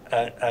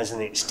as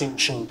an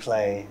extinction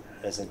play,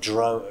 as a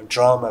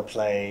drama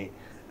play,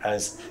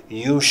 as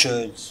you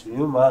should,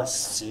 you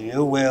must,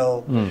 you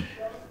will,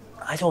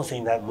 I don't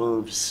think that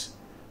moves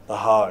the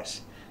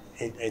heart.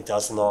 It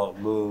does not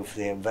move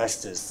the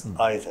investors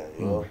either,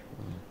 you know.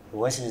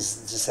 What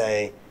is to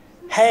say,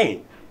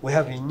 hey, we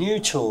have new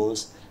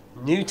tools,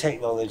 new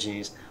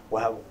technologies,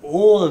 we have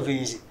all of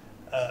these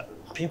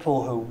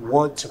people who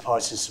want to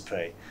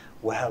participate,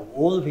 we have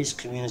all of these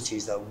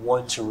communities that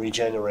want to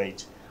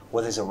regenerate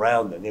what is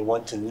around them. They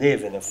want to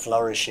live in a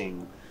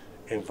flourishing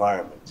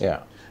environment.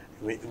 Yeah.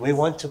 We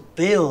want to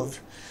build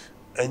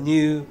a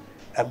new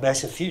and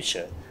better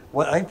future.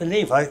 What I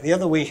believe, the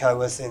other week I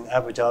was in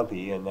Abu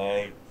Dhabi, and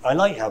I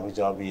like Abu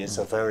Dhabi. It's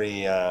a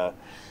very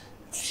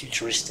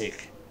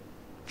futuristic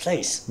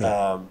place.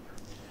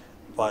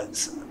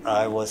 But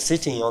I was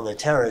sitting on the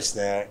terrace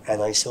there,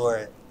 and I saw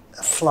a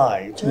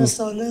fly, just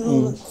a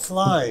little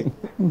fly.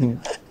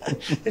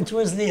 It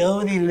was the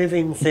only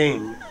living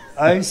thing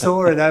I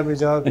saw in Abu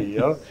Dhabi, you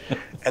know?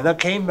 And I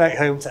came back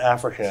home to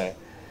Africa,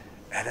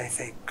 and I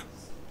think,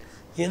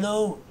 you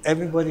know,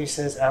 everybody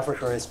says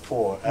Africa is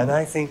poor, and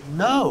I think,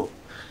 no,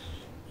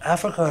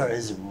 Africa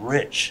is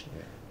rich,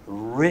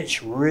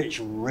 rich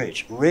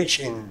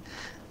in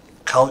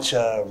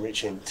culture,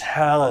 rich in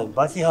talent,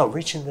 but you know,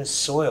 rich in the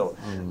soil,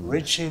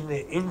 rich in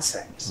the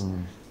insects,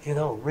 you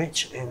know,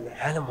 rich in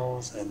the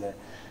animals, and the,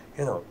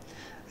 you know,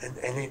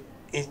 and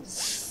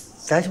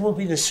it's that will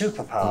be the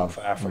superpower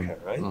for Africa,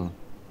 right?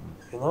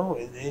 You know,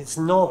 it's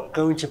not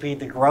going to be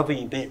the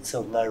grubby bits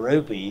of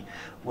Nairobi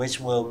which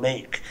will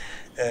make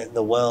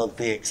the world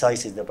be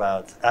excited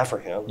about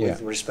Africa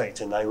with respect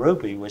to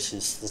Nairobi, which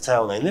is the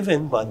town I live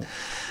in, but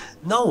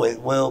no,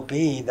 it will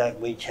be that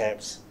we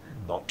kept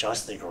not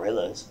just the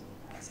gorillas,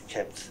 but we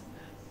kept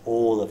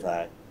all of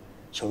that.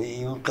 So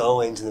you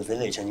go into the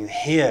village and you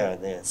hear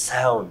the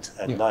sound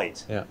at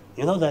night. Yeah.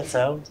 You know that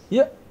sound?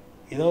 Yeah.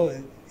 You know,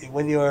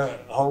 when you're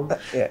home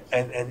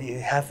and you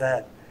have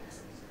that,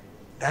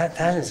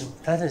 that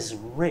is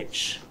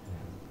rich.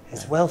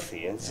 It's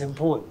wealthy and it's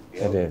important.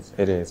 You know?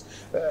 It is.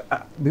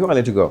 Before I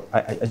let you go,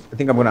 I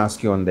think I'm going to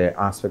ask you on the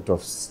aspect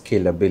of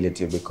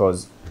scalability,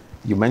 because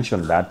you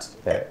mentioned that,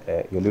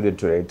 you alluded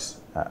to it,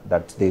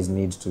 that there's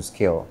need to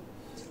scale.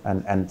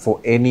 And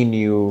for any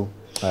new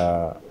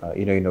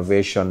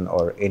innovation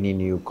or any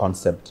new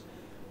concept,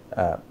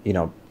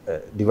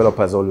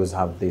 developers always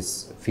have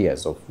these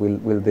fears of,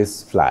 will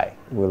this fly?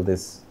 Will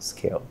this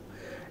scale?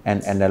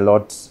 And a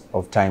lot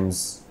of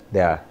times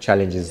their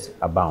challenges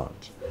abound.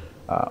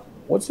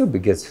 What's your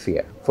biggest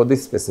fear for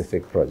this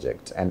specific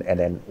project? And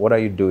then what are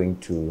you doing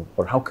to,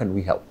 or how can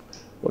we help?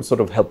 What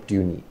sort of help do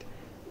you need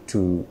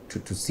to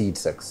see it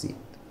succeed?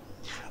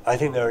 I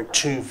think there are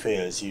two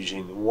fears,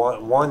 Eugene.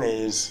 One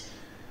is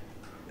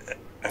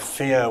a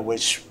fear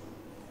which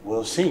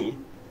we'll see,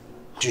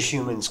 do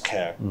humans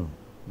care?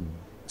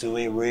 Do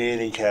we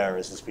really care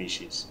as a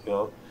species?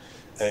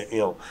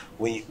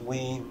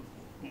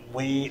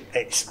 We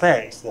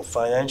expect the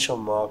financial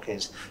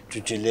markets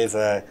to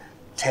deliver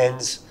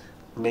tens,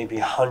 maybe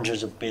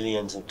hundreds of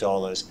billions of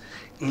dollars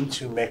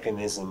into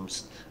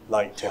mechanisms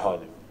like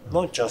Tehanu.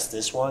 Not just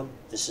this one.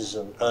 This is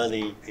an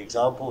early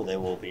example. There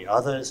will be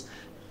others,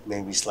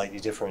 maybe slightly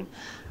different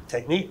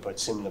technique, but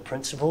similar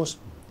principles.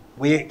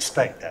 We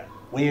expect that.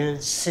 We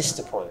insist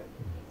upon it.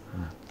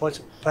 But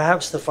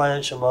perhaps the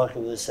financial market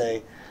will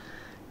say,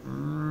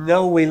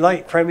 no, we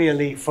like Premier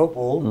League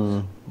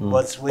football,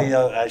 but we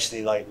don't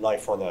actually like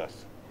life on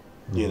Earth.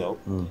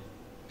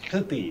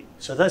 Could be.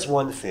 So that's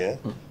one fear.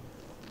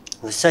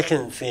 The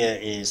second fear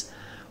is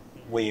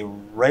we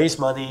raise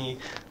money,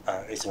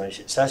 it's very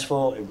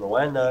successful in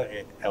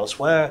Rwanda,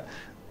 elsewhere,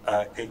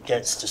 it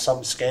gets to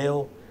some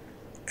scale,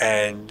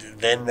 and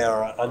then there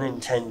are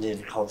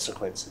unintended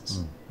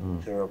consequences.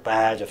 There are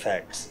bad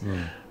effects.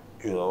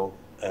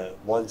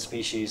 One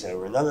species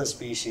over another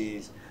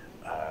species,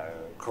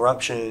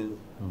 corruption,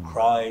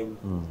 crime,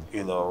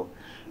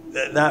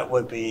 that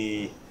would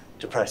be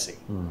depressing.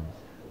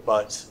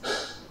 But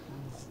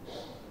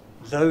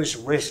those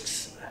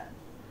risks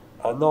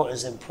are not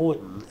as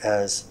important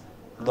as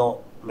not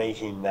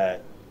making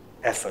that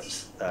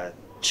effort, that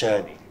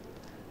journey.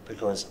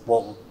 Because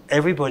what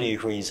everybody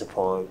agrees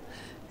upon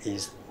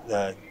is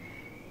that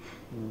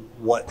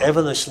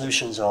whatever the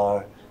solutions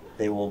are,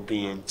 they will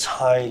be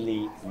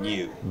entirely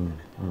new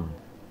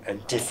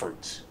and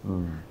different.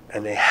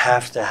 And they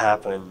have to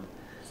happen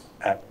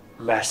at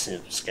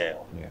massive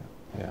scale.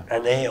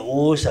 And they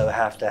also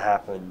have to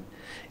happen,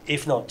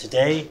 if not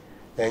today,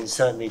 then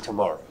certainly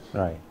tomorrow.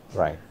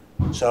 Right.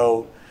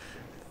 So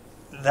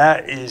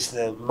that is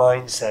the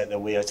mindset that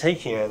we are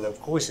taking, and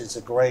of course it's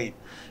a great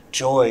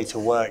joy to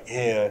work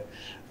here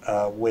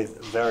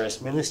with various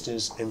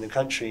ministers in the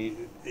country,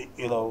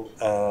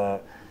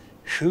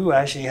 who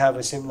actually have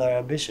a similar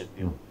ambition.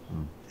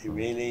 They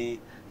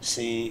really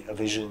see a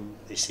vision,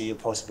 they see a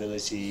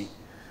possibility.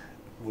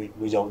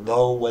 We don't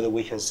know whether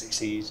we can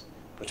succeed,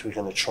 but we're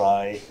going to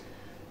try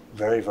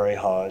very, very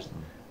hard.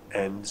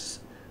 And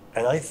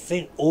I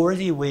think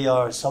already we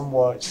are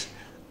somewhat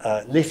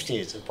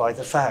lifted by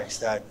the fact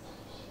that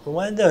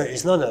Rwanda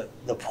is not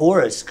the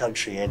poorest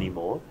country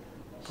anymore,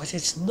 but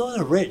it's not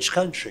a rich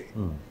country.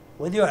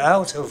 When you're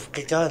out of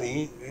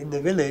Kigali in the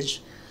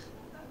village,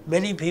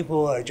 many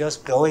people are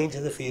just going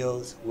to the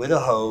fields with a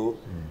hoe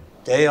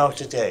day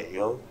after day,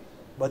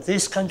 But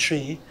this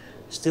country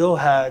still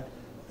had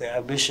the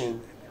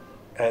ambition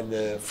and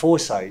the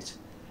foresight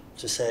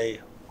to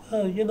say,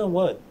 well, you know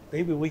what,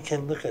 maybe we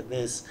can look at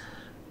this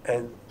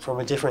and from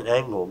a different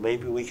angle,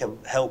 maybe we can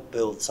help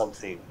build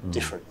something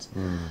different.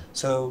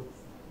 So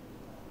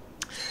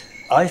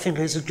I think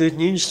it's a good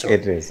news story.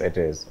 It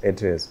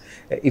is.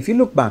 If you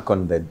look back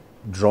on the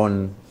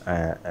drone,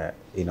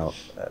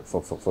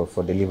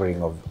 for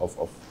delivering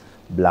of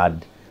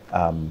blood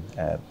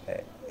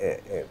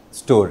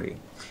story,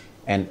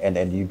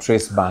 and you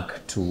trace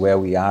back to where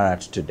we are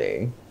at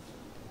today,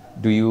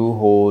 do you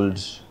hold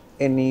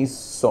any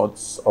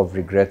sorts of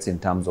regrets in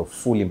terms of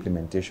full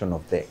implementation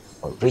of the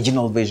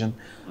original vision,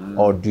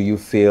 or do you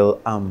feel,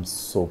 I'm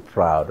so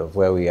proud of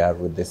where we are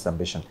with this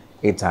ambition?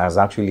 It has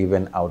actually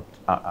even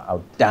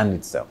outdone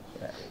itself.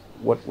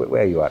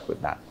 Where are you at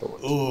with that thought?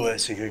 Oh,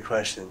 that's a good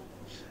question.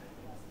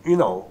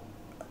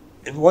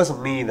 It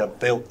wasn't me that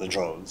built the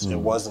drones. It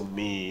wasn't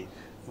me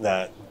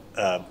that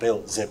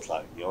built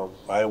Zipline.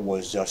 I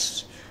was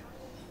just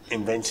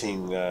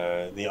inventing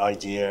the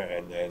idea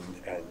and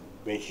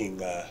making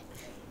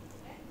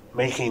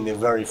the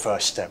very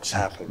first steps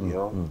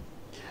happen.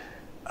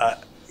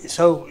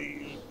 So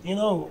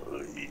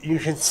you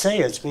can say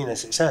it's been a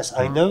success.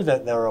 I know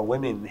that there are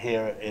women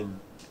here in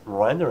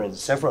Rwanda and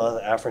several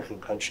other African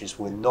countries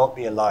who would not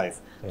be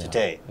alive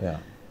today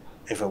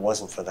if it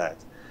wasn't for that.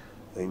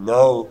 They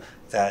know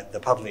that the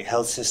public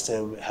health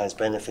system has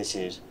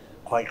benefited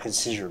quite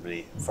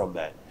considerably from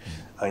that.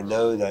 I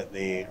know that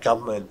the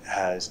government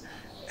has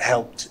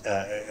helped,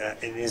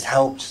 it has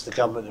helped the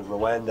government of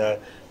Rwanda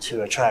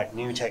to attract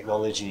new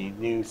technology,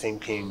 new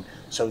thinking.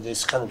 So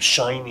this kind of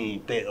shiny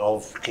bit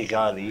of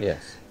Kigali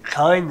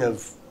kind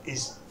of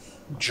is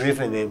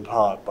driven in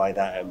part by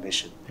that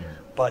ambition.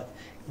 But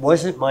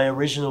was it my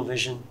original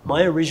vision?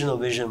 My original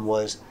vision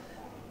was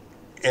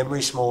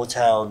every small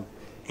town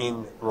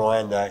in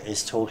Rwanda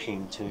is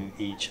talking to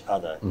each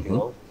other,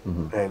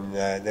 and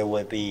there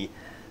would be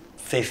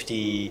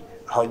 50,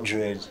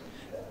 100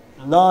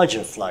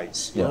 larger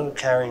flights,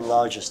 carrying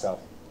larger stuff.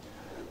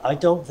 I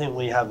don't think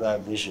we have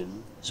that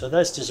vision, so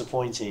that's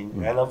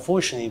disappointing. And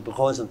unfortunately,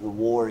 because of the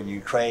war in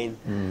Ukraine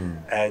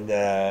and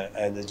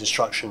the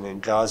destruction in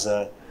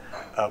Gaza,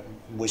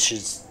 which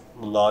is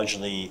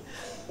largely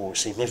or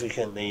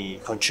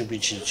significantly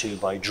contributed to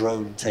by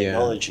drone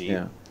technology,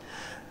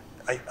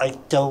 I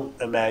don't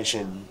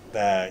imagine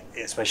that,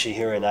 especially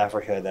here in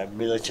Africa, that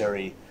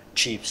military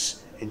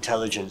chiefs,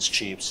 intelligence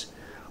chiefs,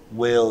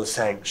 will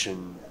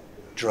sanction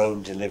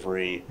drone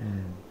delivery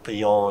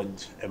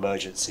beyond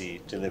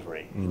emergency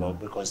delivery,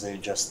 because they're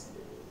just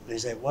they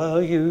say,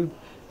 well, you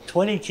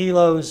 20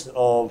 kilos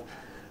of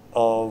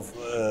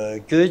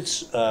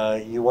goods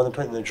you want to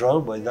put in the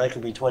drone, but that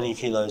could be 20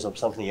 kilos of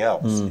something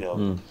else. You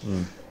know?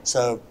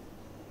 So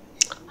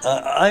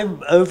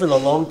I'm over the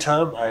long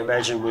term, I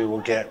imagine we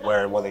will get where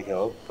I want to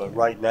go. But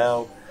right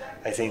now,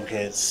 I think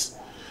it's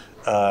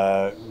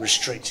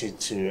restricted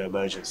to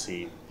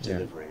emergency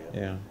delivery.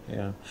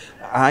 Yeah.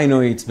 I know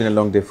it's been a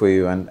long day for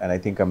you, and I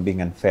think I'm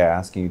being unfair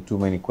asking you too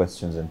many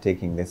questions and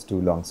taking this too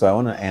long. So I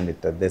want to end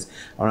it at this.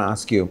 I want to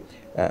ask you,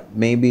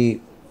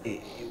 maybe,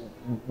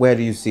 where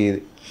do you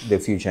see the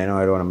future? I know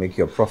I don't want to make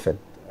you a prophet.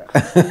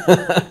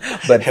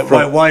 But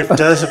my wife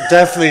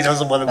definitely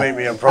doesn't want to make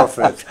me a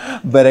prophet.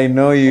 But I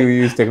know you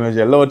use technology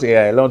a lot,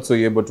 AI a lot, so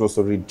you're able to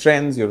also read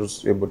trends. You're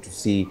able to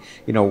see,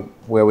 you know,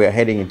 where we're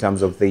heading in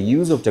terms of the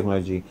use of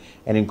technology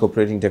and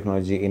incorporating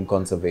technology in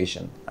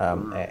conservation,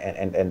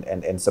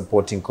 and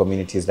supporting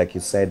communities, like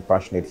you said,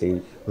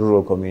 passionately,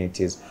 rural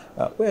communities.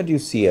 Where do you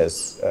see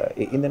us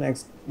in the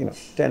next,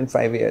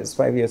 5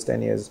 years,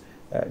 10 years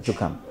to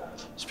come?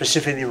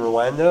 Specifically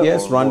Rwanda?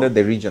 Yes, Rwanda,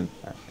 the region.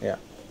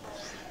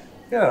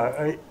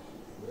 Yeah,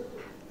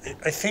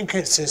 I think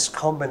it's this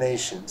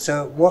combination.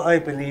 So what I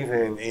believe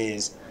in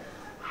is,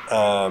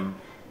 when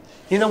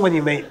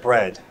you make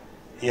bread,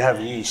 you have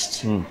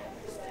yeast.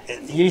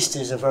 Yeast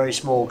is a very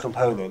small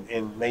component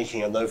in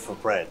making a loaf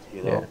of bread,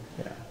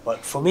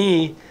 But for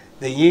me,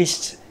 the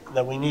yeast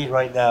that we need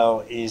right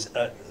now is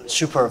a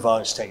super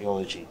advanced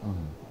technology.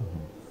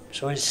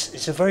 So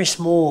it's a very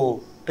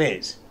small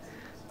bit.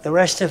 The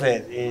rest of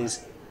it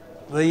is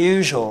the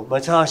usual,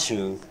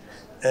 matasu,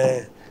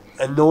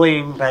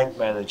 annoying bank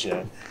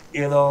manager,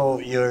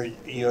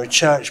 your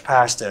church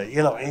pastor,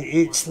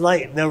 it's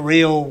like the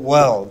real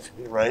world,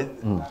 right?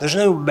 There's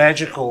no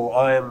magical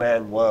Iron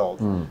Man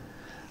world,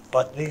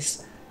 but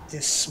this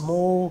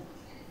small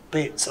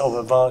bits of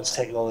advanced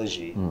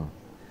technology.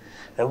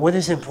 And what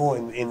is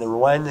important in the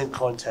Rwandan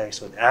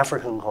context or the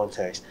African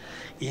context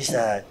is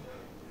that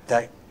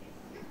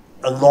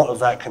a lot of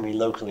that can be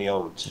locally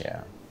owned.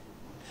 Yeah.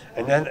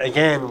 And then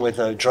again with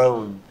a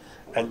drone,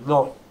 and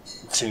not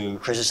to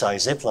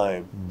criticize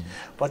Zipline,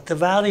 but the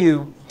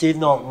value did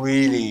not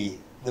really,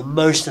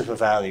 most of the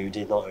value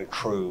did not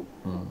accrue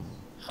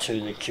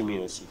to the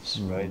communities,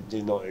 right?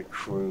 Did not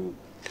accrue.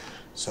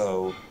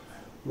 So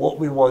what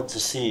we want to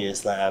see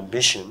is the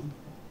ambition,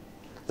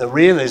 the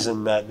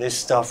realism that this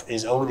stuff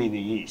is only the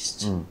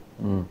yeast.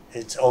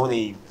 It's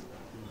only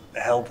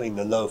helping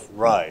the loaf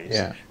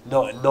rise.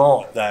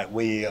 Not that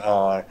we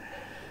are,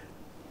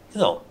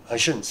 I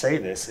shouldn't say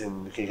this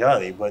in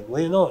Kigali, but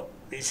we're not.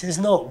 This is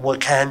not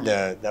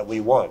Wakanda that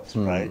we want,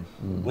 right?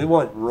 We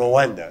want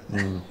Rwanda,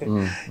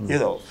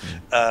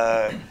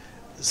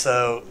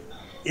 So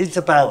it's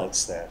a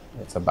balance there.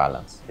 It's a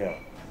balance. Yeah.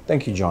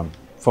 Thank you, John,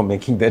 for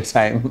making the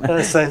time.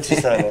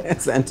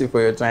 Thank you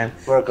for your time.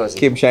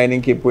 Keep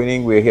shining, keep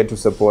winning. We're here to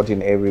support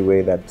in every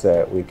way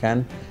that we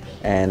can,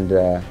 and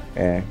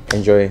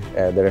enjoy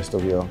the rest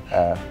of your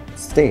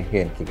stay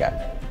here in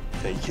Kigali.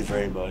 Thank you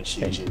very much,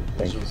 Eugene.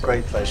 Thank you. It was a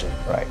great pleasure.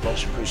 Right.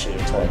 Much appreciate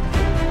your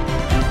time.